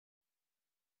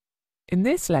In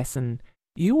this lesson,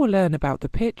 you will learn about the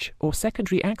pitch or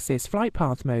secondary axis flight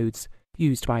path modes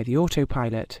used by the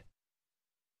autopilot.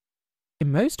 In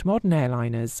most modern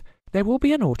airliners, there will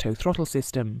be an auto throttle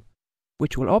system,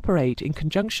 which will operate in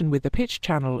conjunction with the pitch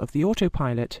channel of the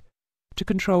autopilot to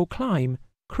control climb,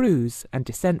 cruise and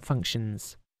descent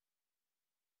functions.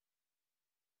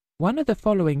 One of the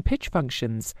following pitch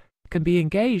functions can be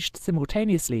engaged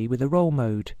simultaneously with a roll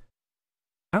mode: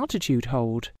 altitude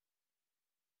hold,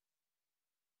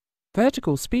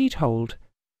 vertical speed hold,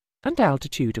 and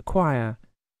altitude acquire,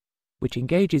 which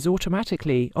engages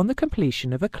automatically on the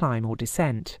completion of a climb or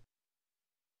descent.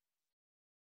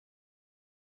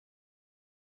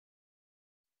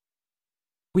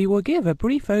 We will give a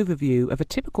brief overview of a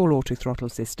typical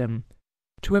autothrottle system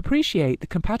to appreciate the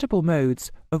compatible modes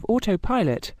of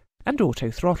autopilot and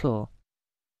autothrottle.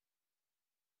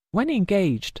 When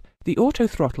engaged, the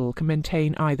autothrottle can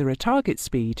maintain either a target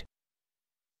speed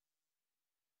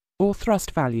or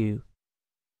thrust value.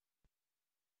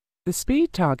 The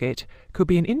speed target could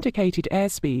be an indicated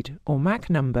airspeed or Mach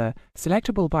number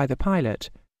selectable by the pilot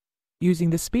using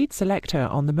the speed selector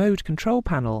on the mode control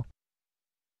panel,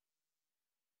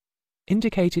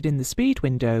 indicated in the speed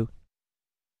window,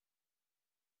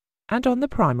 and on the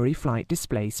primary flight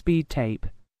display speed tape.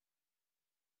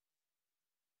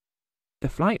 The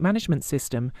flight management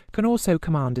system can also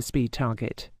command a speed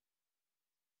target.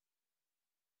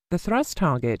 The thrust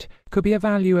target could be a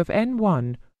value of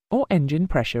N1 or engine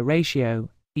pressure ratio,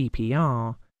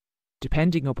 EPR,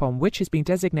 depending upon which has been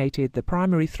designated the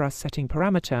primary thrust setting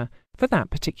parameter for that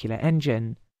particular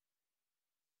engine.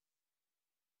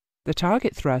 The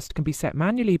target thrust can be set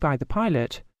manually by the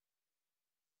pilot,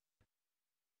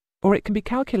 or it can be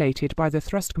calculated by the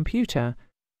thrust computer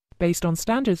based on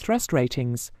standard thrust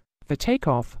ratings for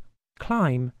takeoff,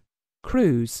 climb,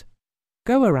 cruise,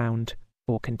 go-around,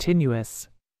 or continuous.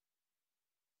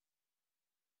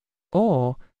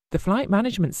 Or, the flight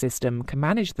management system can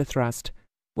manage the thrust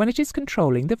when it is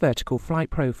controlling the vertical flight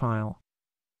profile.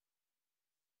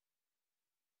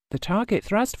 The target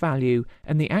thrust value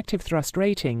and the active thrust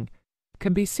rating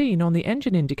can be seen on the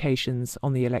engine indications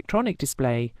on the electronic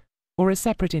display or a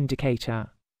separate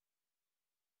indicator.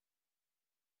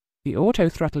 The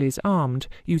autothrottle is armed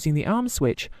using the arm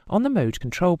switch on the mode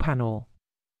control panel.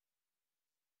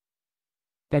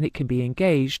 Then it can be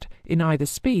engaged in either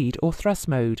speed or thrust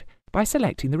mode by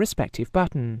selecting the respective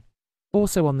button,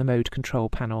 also on the mode control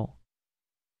panel.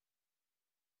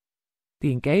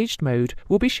 The engaged mode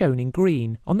will be shown in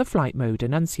green on the flight mode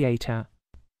annunciator.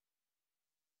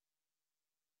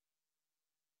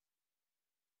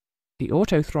 The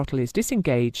autothrottle is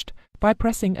disengaged by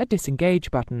pressing a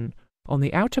disengage button on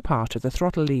the outer part of the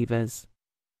throttle levers.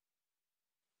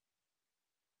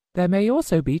 There may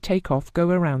also be take-off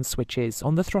go-around switches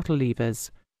on the throttle levers,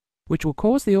 which will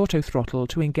cause the autothrottle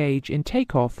to engage in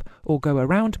take-off or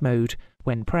go-around mode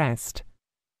when pressed.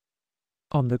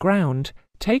 On the ground,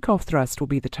 take-off thrust will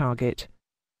be the target,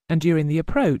 and during the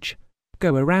approach,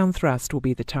 go-around thrust will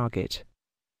be the target.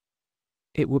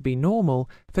 It would be normal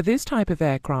for this type of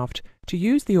aircraft to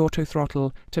use the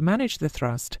autothrottle to manage the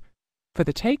thrust for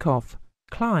the takeoff,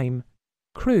 climb,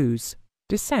 cruise,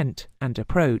 descent and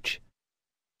approach,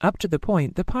 up to the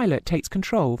point the pilot takes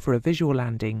control for a visual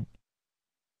landing.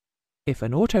 If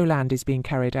an auto land is being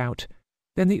carried out,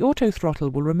 then the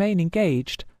autothrottle will remain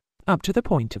engaged up to the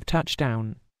point of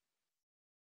touchdown.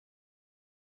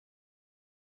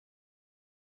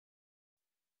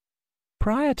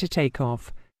 Prior to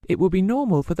takeoff, it will be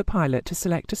normal for the pilot to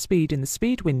select a speed in the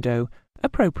speed window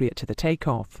appropriate to the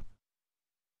takeoff.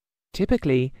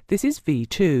 Typically, this is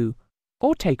V2,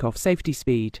 or takeoff safety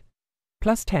speed,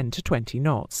 plus 10 to 20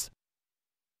 knots.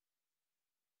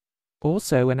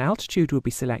 Also, an altitude will be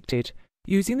selected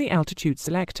using the altitude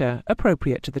selector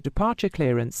appropriate to the departure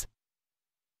clearance.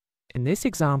 In this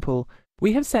example,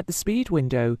 we have set the speed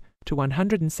window to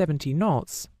 170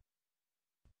 knots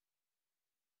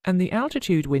and the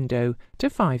altitude window to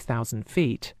 5,000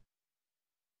 feet.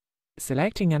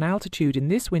 Selecting an altitude in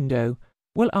this window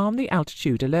will arm the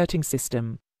altitude alerting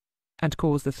system and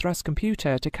cause the thrust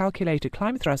computer to calculate a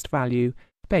climb thrust value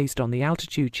based on the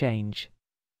altitude change.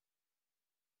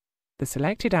 The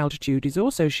selected altitude is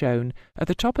also shown at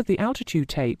the top of the altitude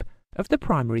tape of the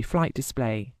primary flight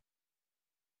display.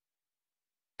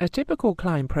 A typical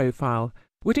climb profile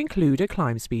would include a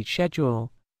climb speed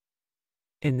schedule.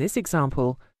 In this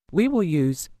example, we will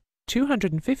use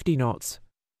 250 knots,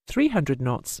 300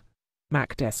 knots,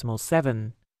 Mach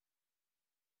 7.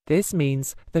 This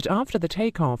means that after the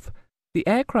takeoff, the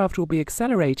aircraft will be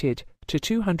accelerated to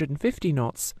 250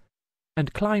 knots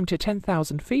and climb to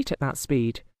 10,000 feet at that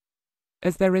speed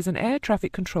as there is an air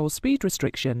traffic control speed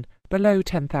restriction below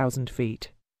 10,000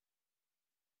 feet.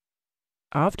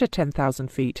 After 10,000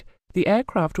 feet, the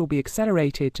aircraft will be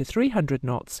accelerated to 300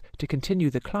 knots to continue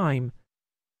the climb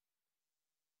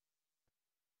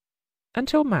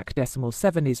until Mach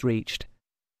 7 is reached.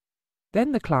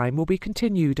 Then the climb will be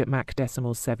continued at Mach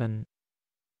 7.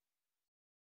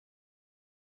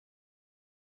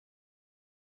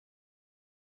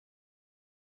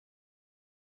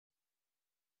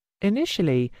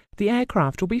 Initially, the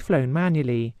aircraft will be flown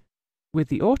manually, with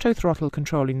the autothrottle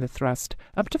controlling the thrust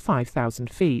up to 5,000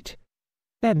 feet.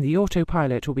 Then the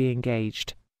autopilot will be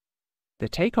engaged. The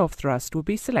takeoff thrust will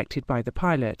be selected by the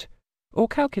pilot, or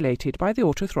calculated by the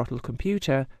autothrottle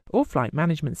computer or flight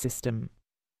management system.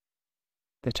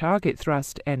 The target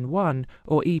thrust N1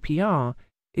 or EPR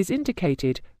is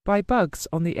indicated by bugs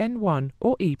on the N1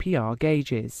 or EPR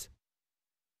gauges.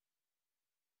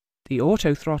 The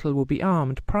autothrottle will be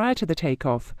armed prior to the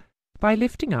takeoff by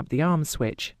lifting up the arm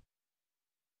switch.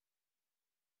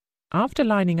 After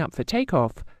lining up for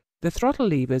takeoff, the throttle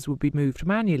levers will be moved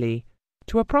manually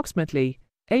to approximately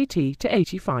 80 to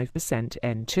 85%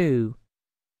 N2.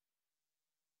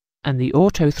 And the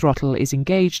autothrottle is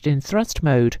engaged in thrust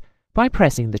mode by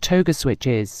pressing the toga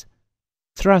switches.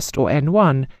 Thrust or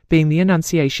N1 being the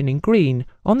annunciation in green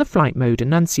on the flight mode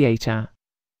annunciator.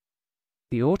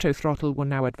 The autothrottle will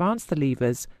now advance the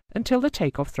levers until the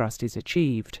takeoff thrust is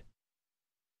achieved.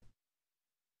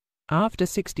 After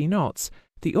 60 knots,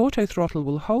 the autothrottle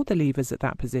will hold the levers at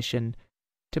that position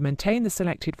to maintain the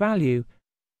selected value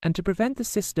and to prevent the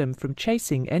system from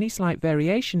chasing any slight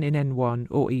variation in N1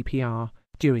 or EPR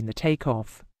during the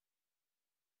takeoff.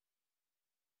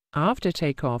 After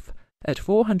takeoff, at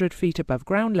 400 feet above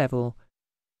ground level,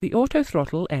 the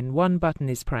autothrottle N1 button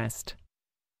is pressed,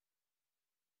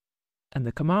 and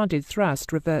the commanded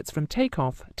thrust reverts from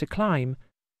takeoff to climb,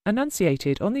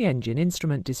 annunciated on the engine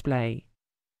instrument display.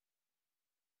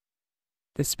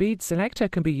 The speed selector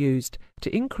can be used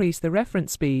to increase the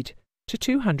reference speed to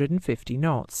 250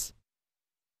 knots.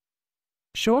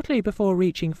 Shortly before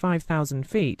reaching 5,000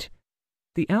 feet,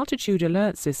 the altitude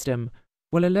alert system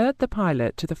will alert the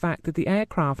pilot to the fact that the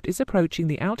aircraft is approaching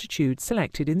the altitude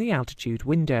selected in the altitude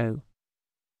window.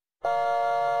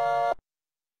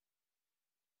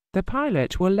 The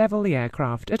pilot will level the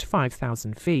aircraft at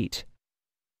 5,000 feet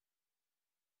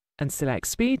and select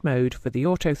speed mode for the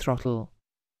autothrottle.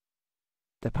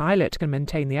 The pilot can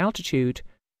maintain the altitude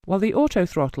while the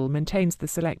autothrottle maintains the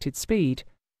selected speed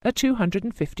at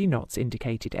 250 knots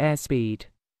indicated airspeed.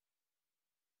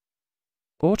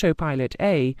 Autopilot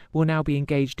A will now be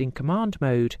engaged in command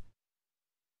mode,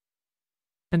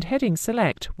 and heading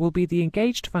select will be the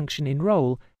engaged function in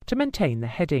roll to maintain the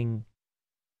heading.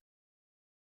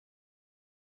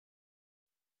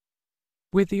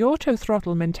 With the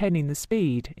autothrottle maintaining the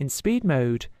speed in speed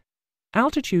mode,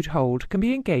 altitude hold can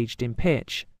be engaged in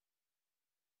pitch.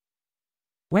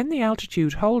 When the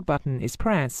altitude hold button is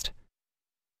pressed,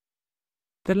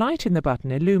 the light in the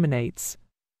button illuminates,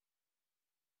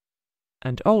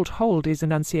 and Alt Hold is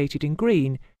enunciated in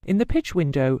green in the pitch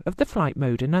window of the flight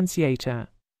mode annunciator.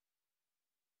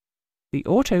 The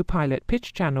autopilot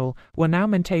pitch channel will now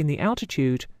maintain the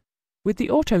altitude, with the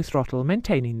autothrottle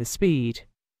maintaining the speed.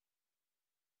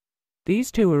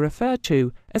 These two are referred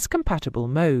to as compatible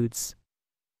modes.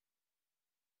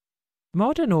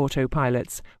 Modern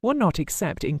autopilots will not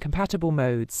accept incompatible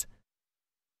modes.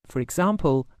 For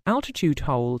example, altitude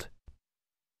hold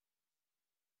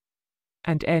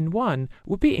and N1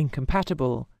 would be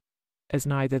incompatible, as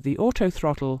neither the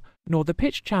autothrottle nor the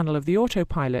pitch channel of the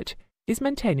autopilot is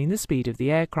maintaining the speed of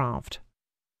the aircraft.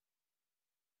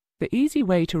 The easy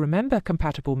way to remember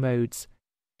compatible modes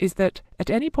is that at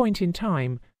any point in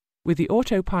time, with the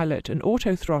autopilot and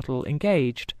autothrottle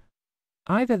engaged,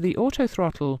 either the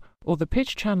autothrottle or the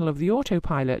pitch channel of the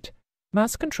autopilot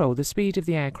must control the speed of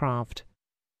the aircraft,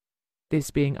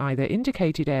 this being either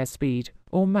indicated airspeed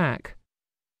or Mach.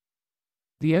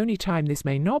 The only time this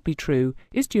may not be true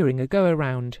is during a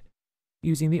go-around,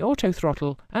 using the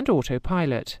autothrottle and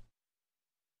autopilot.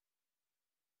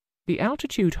 The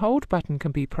altitude hold button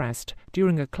can be pressed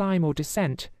during a climb or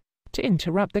descent to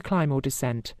interrupt the climb or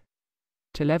descent,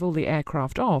 to level the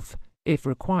aircraft off if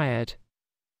required.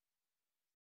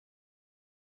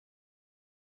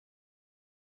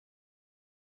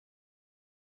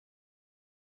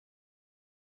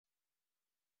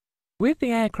 With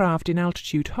the aircraft in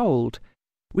altitude hold,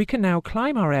 we can now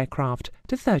climb our aircraft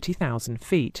to 30,000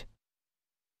 feet.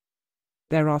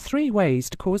 There are three ways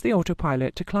to cause the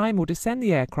autopilot to climb or descend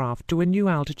the aircraft to a new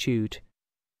altitude.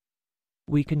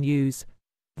 We can use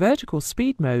vertical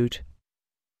speed mode,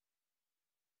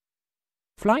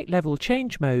 flight level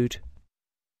change mode,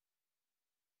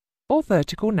 or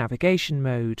vertical navigation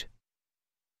mode.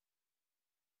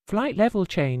 Flight level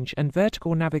change and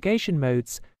vertical navigation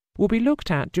modes will be looked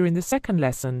at during the second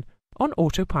lesson on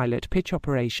autopilot pitch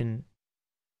operation.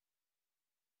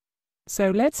 So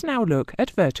let's now look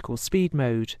at vertical speed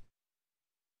mode.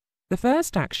 The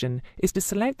first action is to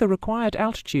select the required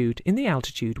altitude in the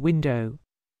altitude window.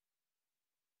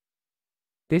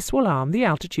 This will arm the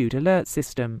altitude alert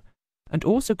system and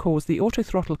also cause the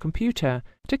autothrottle computer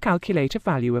to calculate a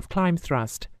value of climb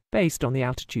thrust based on the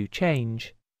altitude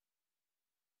change.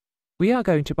 We are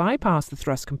going to bypass the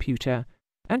thrust computer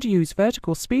and use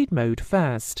vertical speed mode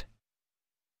first.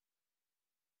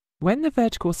 When the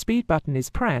vertical speed button is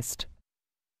pressed,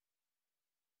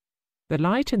 the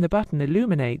light in the button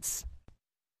illuminates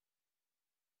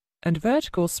and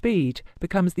vertical speed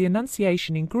becomes the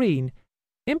annunciation in green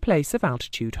in place of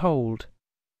altitude hold.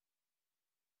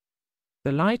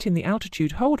 The light in the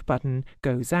altitude hold button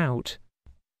goes out.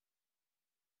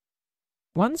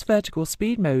 Once vertical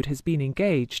speed mode has been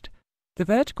engaged, the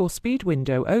vertical speed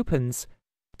window opens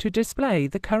to display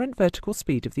the current vertical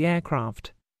speed of the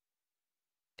aircraft.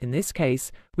 In this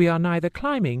case, we are neither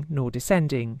climbing nor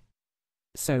descending,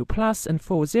 so plus and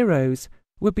 4 zeros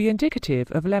would be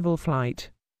indicative of level flight.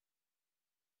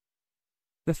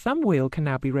 The thumb wheel can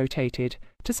now be rotated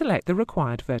to select the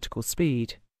required vertical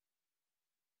speed.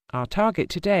 Our target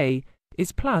today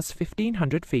is plus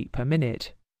 1500 feet per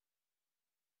minute.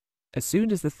 As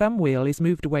soon as the thumb wheel is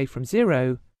moved away from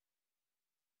 0,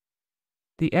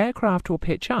 the aircraft will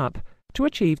pitch up to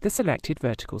achieve the selected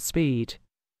vertical speed.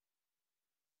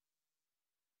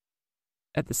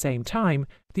 At the same time,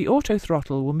 the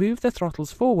autothrottle will move the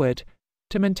throttles forward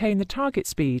to maintain the target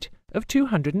speed of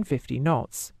 250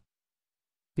 knots.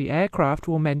 The aircraft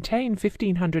will maintain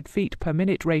 1500 feet per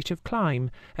minute rate of climb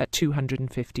at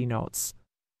 250 knots.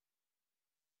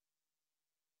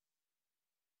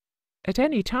 At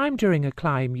any time during a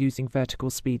climb using vertical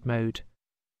speed mode,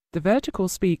 the vertical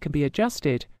speed can be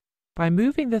adjusted by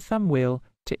moving the thumb wheel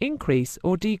to increase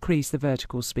or decrease the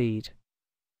vertical speed.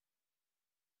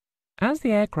 As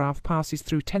the aircraft passes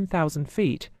through 10,000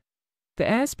 feet, the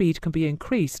airspeed can be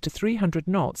increased to 300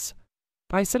 knots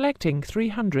by selecting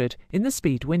 300 in the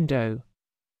speed window.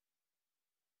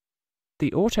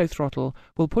 The autothrottle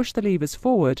will push the levers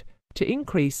forward to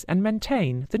increase and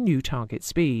maintain the new target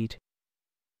speed.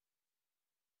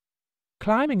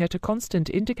 Climbing at a constant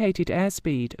indicated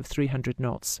airspeed of 300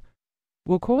 knots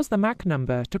will cause the Mach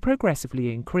number to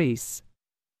progressively increase.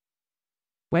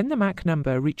 When the Mach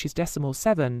number reaches decimal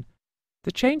 7,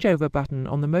 the changeover button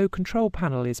on the mode control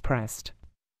panel is pressed.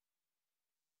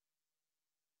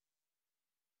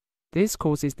 This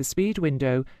causes the speed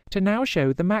window to now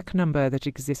show the Mach number that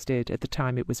existed at the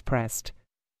time it was pressed,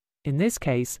 in this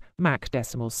case Mach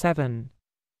decimal 7.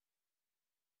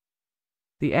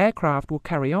 The aircraft will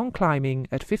carry on climbing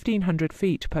at 1500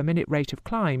 feet per minute rate of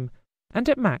climb and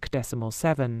at Mach decimal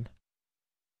 7.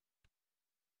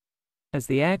 As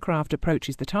the aircraft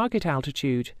approaches the target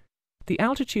altitude, the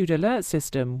altitude alert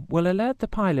system will alert the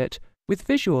pilot with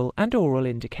visual and oral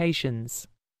indications.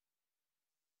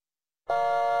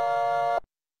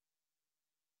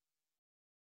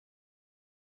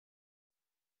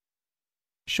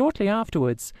 Shortly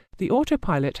afterwards, the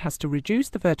autopilot has to reduce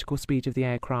the vertical speed of the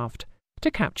aircraft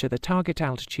to capture the target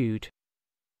altitude.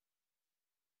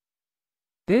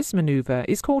 This maneuver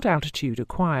is called altitude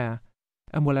acquire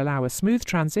and will allow a smooth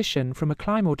transition from a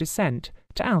climb or descent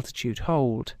to altitude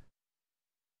hold.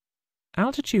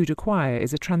 Altitude acquire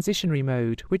is a transitionary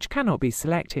mode which cannot be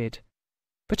selected,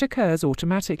 but occurs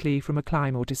automatically from a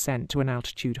climb or descent to an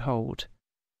altitude hold.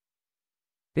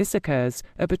 This occurs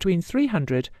at between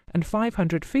 300 and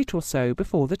 500 feet or so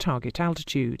before the target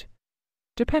altitude,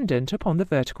 dependent upon the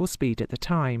vertical speed at the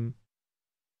time.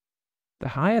 The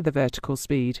higher the vertical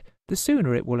speed, the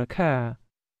sooner it will occur.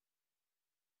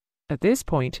 At this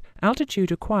point,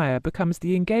 altitude acquire becomes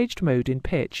the engaged mode in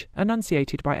pitch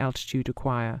enunciated by altitude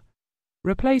acquire,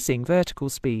 replacing vertical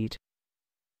speed.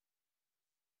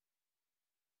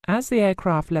 As the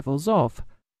aircraft levels off,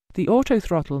 the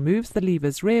autothrottle moves the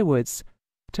levers rearwards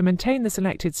to maintain the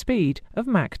selected speed of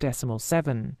Mach decimal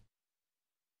 7.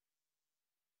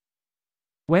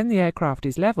 When the aircraft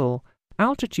is level,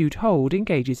 altitude hold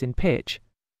engages in pitch,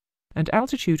 and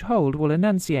altitude hold will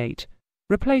enunciate,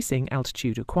 replacing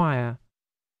altitude acquire.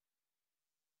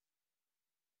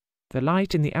 The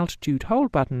light in the altitude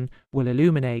hold button will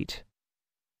illuminate.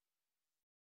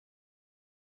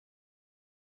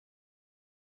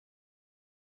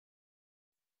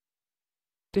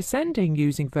 Descending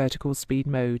using vertical speed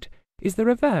mode is the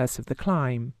reverse of the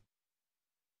climb.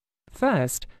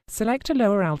 First, select a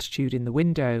lower altitude in the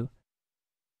window.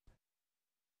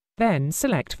 Then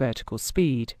select vertical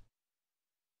speed.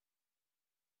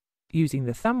 Using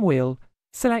the thumb wheel,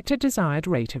 select a desired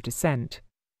rate of descent.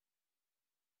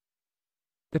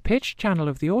 The pitch channel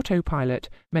of the autopilot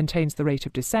maintains the rate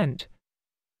of descent,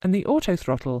 and the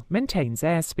autothrottle maintains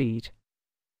airspeed.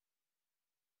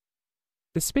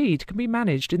 The speed can be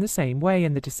managed in the same way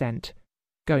in the descent,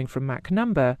 going from Mach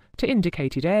number to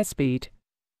indicated airspeed,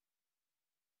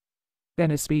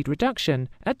 then a speed reduction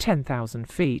at 10,000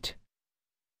 feet.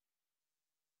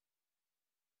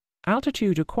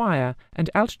 Altitude acquire and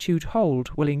altitude hold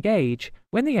will engage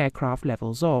when the aircraft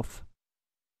levels off.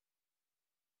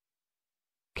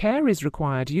 Care is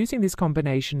required using this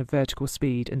combination of vertical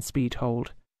speed and speed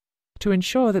hold to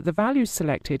ensure that the values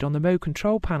selected on the mode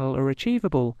control panel are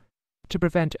achievable, to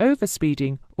prevent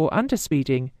overspeeding or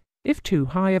underspeeding if too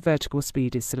high a vertical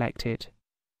speed is selected.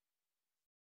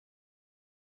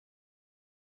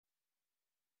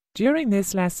 During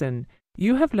this lesson,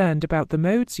 you have learned about the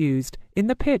modes used in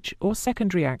the pitch or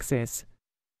secondary axis,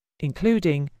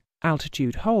 including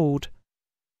altitude hold,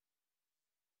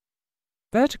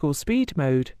 vertical speed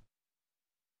mode,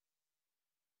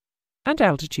 and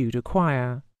altitude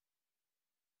acquire.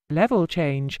 Level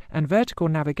change and vertical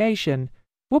navigation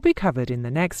will be covered in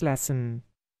the next lesson.